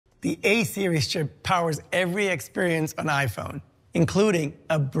The A-series chip powers every experience on iPhone, including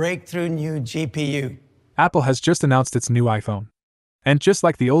a breakthrough new GPU. Apple has just announced its new iPhone. And just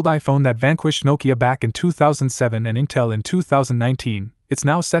like the old iPhone that vanquished Nokia back in 2007 and Intel in 2019, it's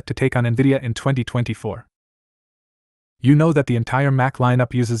now set to take on Nvidia in 2024. You know that the entire Mac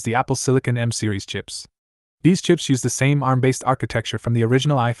lineup uses the Apple Silicon M-series chips. These chips use the same ARM-based architecture from the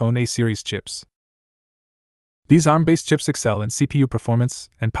original iPhone A-series chips. These ARM-based chips excel in CPU performance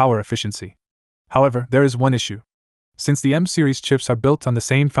and power efficiency. However, there is one issue. Since the M-series chips are built on the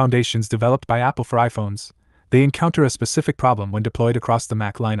same foundations developed by Apple for iPhones, they encounter a specific problem when deployed across the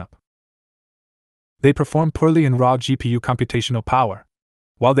Mac lineup. They perform poorly in raw GPU computational power.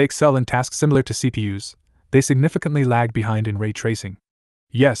 While they excel in tasks similar to CPUs, they significantly lag behind in ray tracing.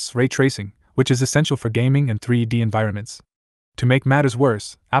 Yes, ray tracing, which is essential for gaming and 3D environments. To make matters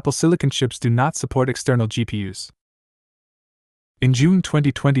worse, Apple Silicon chips do not support external GPUs. In June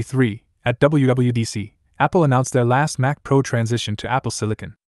 2023, at WWDC, Apple announced their last Mac Pro transition to Apple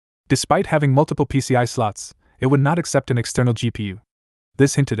Silicon. Despite having multiple PCI slots, it would not accept an external GPU.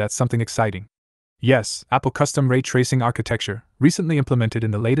 This hinted at something exciting. Yes, Apple custom ray tracing architecture, recently implemented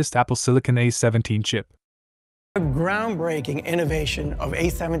in the latest Apple Silicon A17 chip. The groundbreaking innovation of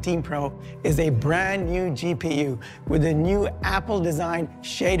A17 Pro is a brand new GPU with a new Apple-designed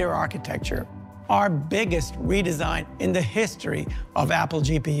shader architecture, our biggest redesign in the history of Apple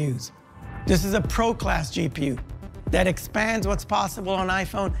GPUs. This is a Pro-class GPU that expands what's possible on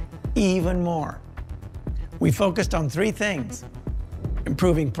iPhone even more. We focused on three things: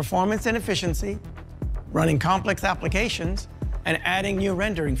 improving performance and efficiency, running complex applications, and adding new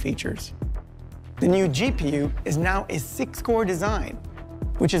rendering features. The new GPU is now a 6-core design,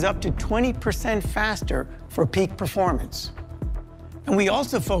 which is up to 20% faster for peak performance. And we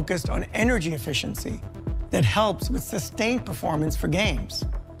also focused on energy efficiency that helps with sustained performance for games.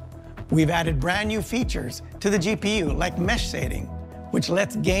 We've added brand new features to the GPU, like mesh shading, which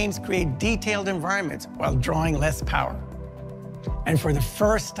lets games create detailed environments while drawing less power. And for the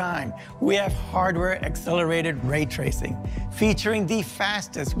first time, we have hardware-accelerated ray tracing, featuring the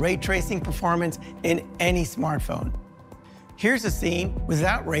fastest ray tracing performance in any smartphone. Here's a scene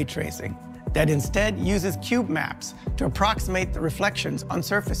without ray tracing that instead uses cube maps to approximate the reflections on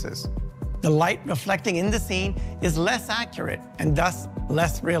surfaces. The light reflecting in the scene is less accurate and thus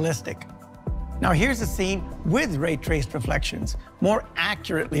less realistic. Now here's a scene with ray-traced reflections, more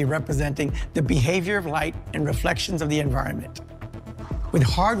accurately representing the behavior of light and reflections of the environment. With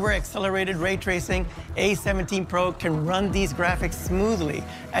hardware-accelerated ray tracing, A17 Pro can run these graphics smoothly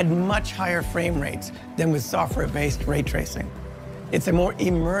at much higher frame rates than with software-based ray tracing. It's a more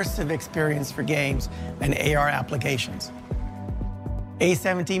immersive experience for games and AR applications.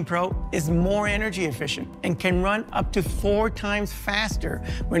 A17 Pro is more energy efficient and can run up to 4 times faster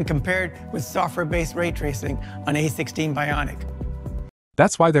when compared with software-based ray tracing on A16 Bionic.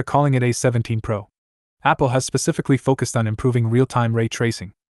 That's why they're calling it A17 Pro. Apple has specifically focused on improving real-time ray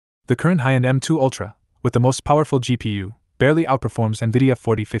tracing. The current high-end M2 Ultra, with the most powerful GPU, barely outperforms Nvidia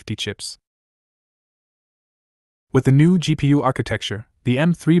 4050 chips. With the new GPU architecture, the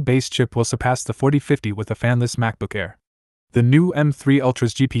M3 base chip will surpass the 4050 with a fanless MacBook Air. The new M3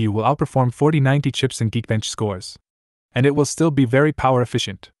 Ultra's GPU will outperform 4090 chips in Geekbench scores. And it will still be very power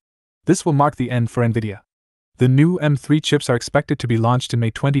efficient. This will mark the end for Nvidia. The new M3 chips are expected to be launched in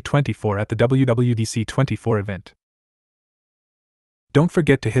May 2024 at the WWDC 24 event. Don't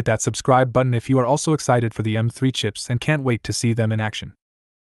forget to hit that subscribe button if you are also excited for the M3 chips and can't wait to see them in action.